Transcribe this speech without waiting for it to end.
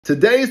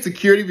Today's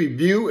security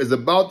review is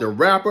about the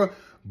rapper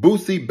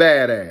Boosie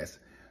Badazz.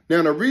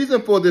 Now, the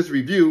reason for this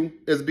review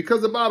is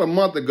because about a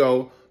month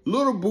ago,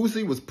 little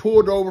Boosie was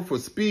pulled over for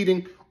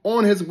speeding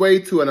on his way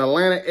to an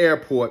Atlanta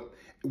airport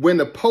when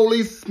the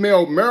police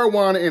smelled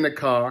marijuana in the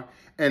car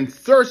and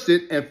searched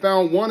it and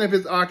found one of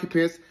his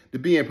occupants to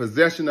be in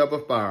possession of a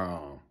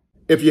firearm.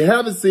 If you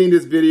haven't seen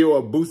this video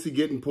of Boosie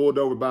getting pulled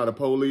over by the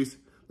police,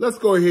 let's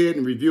go ahead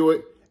and review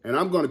it, and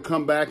I'm going to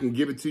come back and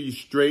give it to you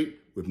straight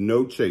with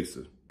no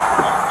chaser.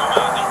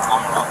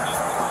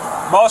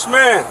 Boss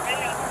man.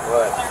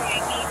 What?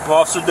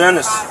 Officer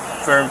Dennis,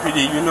 Fair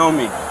PD, you know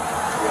me.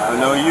 Yeah, I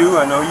know you.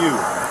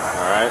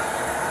 Alright?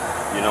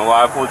 You know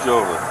why I pulled you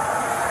over?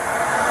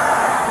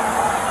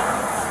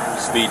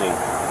 Speeding.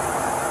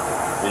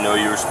 You know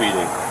you were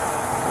speeding.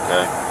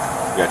 Okay?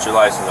 You got your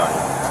license on you.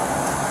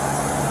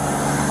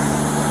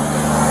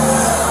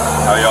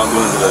 How y'all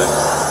doing today?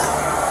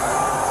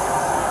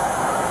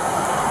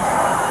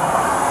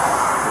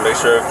 Make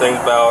sure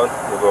everything's valid.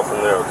 We'll go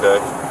from there, okay?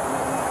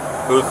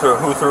 Who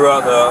threw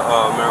out the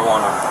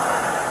marijuana?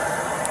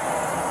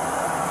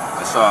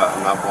 I saw it.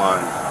 I'm not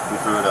blind. Who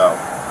threw it out?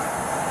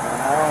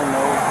 I don't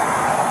know.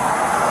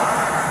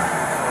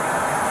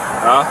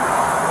 Huh?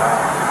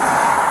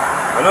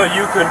 I know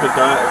you couldn't have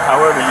done it.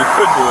 However, you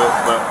could do it,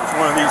 but it's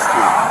one of these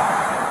two.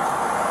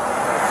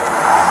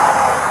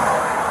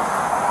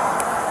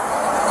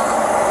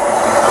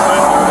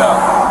 Somebody threw it out.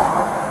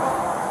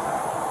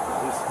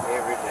 This is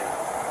every day.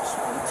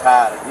 I'm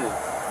tired of this.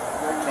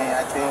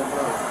 I can't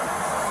bro.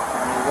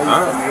 I mean,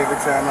 wait for me every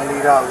time I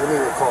leave out. Let me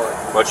record.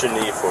 What's your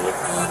need for me?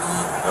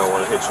 I don't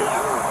want to hit you.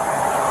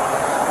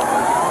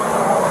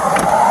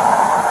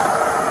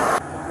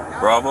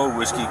 Bravo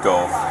Whiskey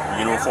Golf,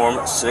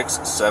 uniform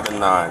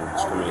 679.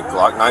 It's going to be a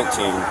Glock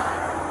 19.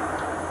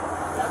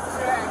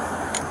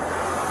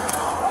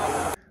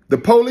 The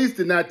police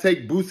did not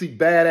take Boosie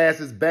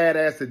Badazz's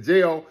badass to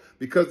jail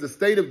because the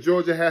state of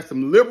Georgia has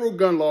some liberal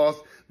gun laws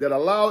that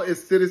allow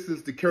its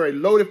citizens to carry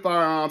loaded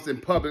firearms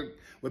in public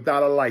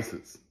without a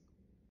license.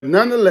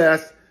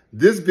 Nonetheless,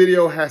 this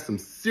video has some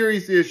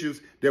serious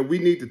issues that we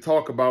need to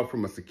talk about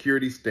from a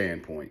security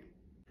standpoint.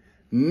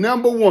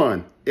 Number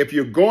one, if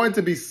you're going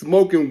to be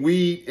smoking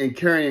weed and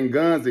carrying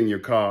guns in your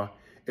car,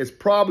 it's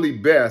probably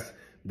best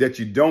that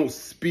you don't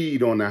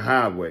speed on the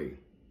highway.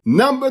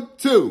 Number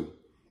two,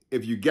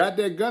 if you got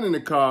that gun in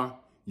the car,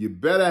 you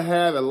better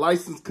have a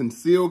licensed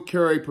concealed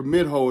carry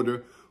permit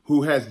holder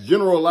who has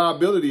general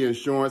liability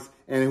insurance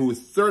and who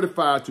is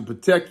certified to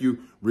protect you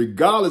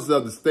regardless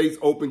of the state's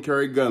open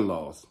carry gun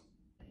laws.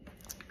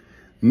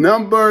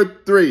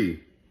 Number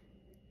three,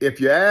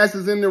 if your ass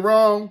is in the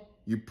wrong,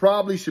 you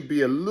probably should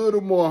be a little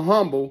more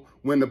humble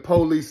when the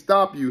police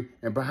stop you,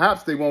 and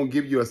perhaps they won't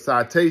give you a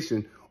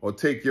citation or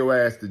take your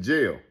ass to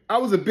jail. I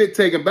was a bit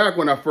taken back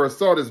when I first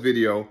saw this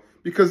video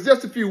because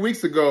just a few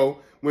weeks ago,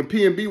 when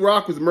P&B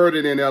Rock was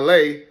murdered in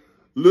LA,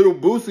 Little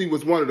Boosie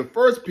was one of the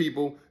first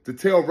people to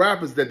tell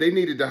rappers that they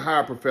needed to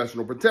hire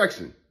professional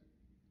protection.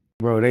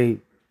 Bro,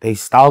 they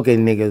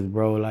stalking niggas,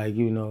 bro, like,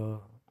 you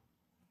know.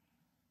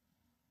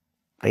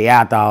 They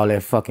after all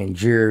that fucking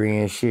jury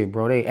and shit,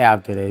 bro. They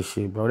after that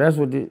shit, bro. That's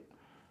what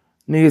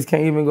niggas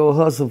can't even go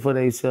hustle for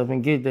themselves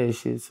and get that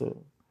shit, so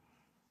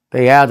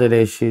they after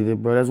that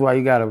shit, bro. That's why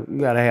you gotta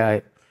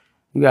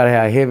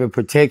have heavy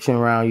protection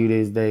around you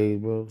these days,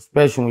 bro.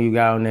 Especially when you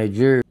got on that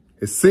jury.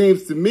 It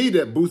seems to me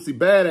that Boosie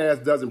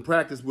Badazz doesn't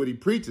practice what he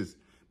preaches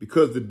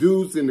because the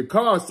dudes in the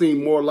car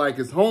seem more like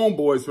his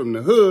homeboys from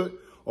the hood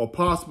or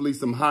possibly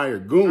some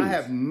hired goons. I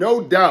have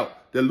no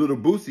doubt that Little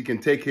Boosie can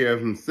take care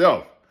of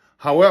himself.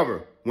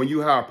 However, when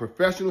you hire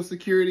professional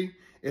security,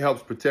 it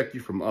helps protect you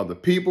from other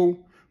people,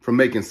 from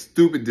making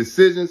stupid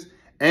decisions,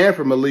 and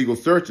from illegal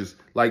searches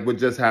like what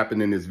just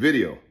happened in this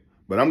video.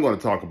 But I'm going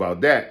to talk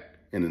about that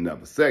in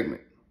another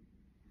segment.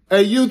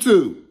 Hey,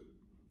 YouTube,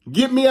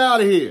 get me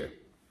out of here.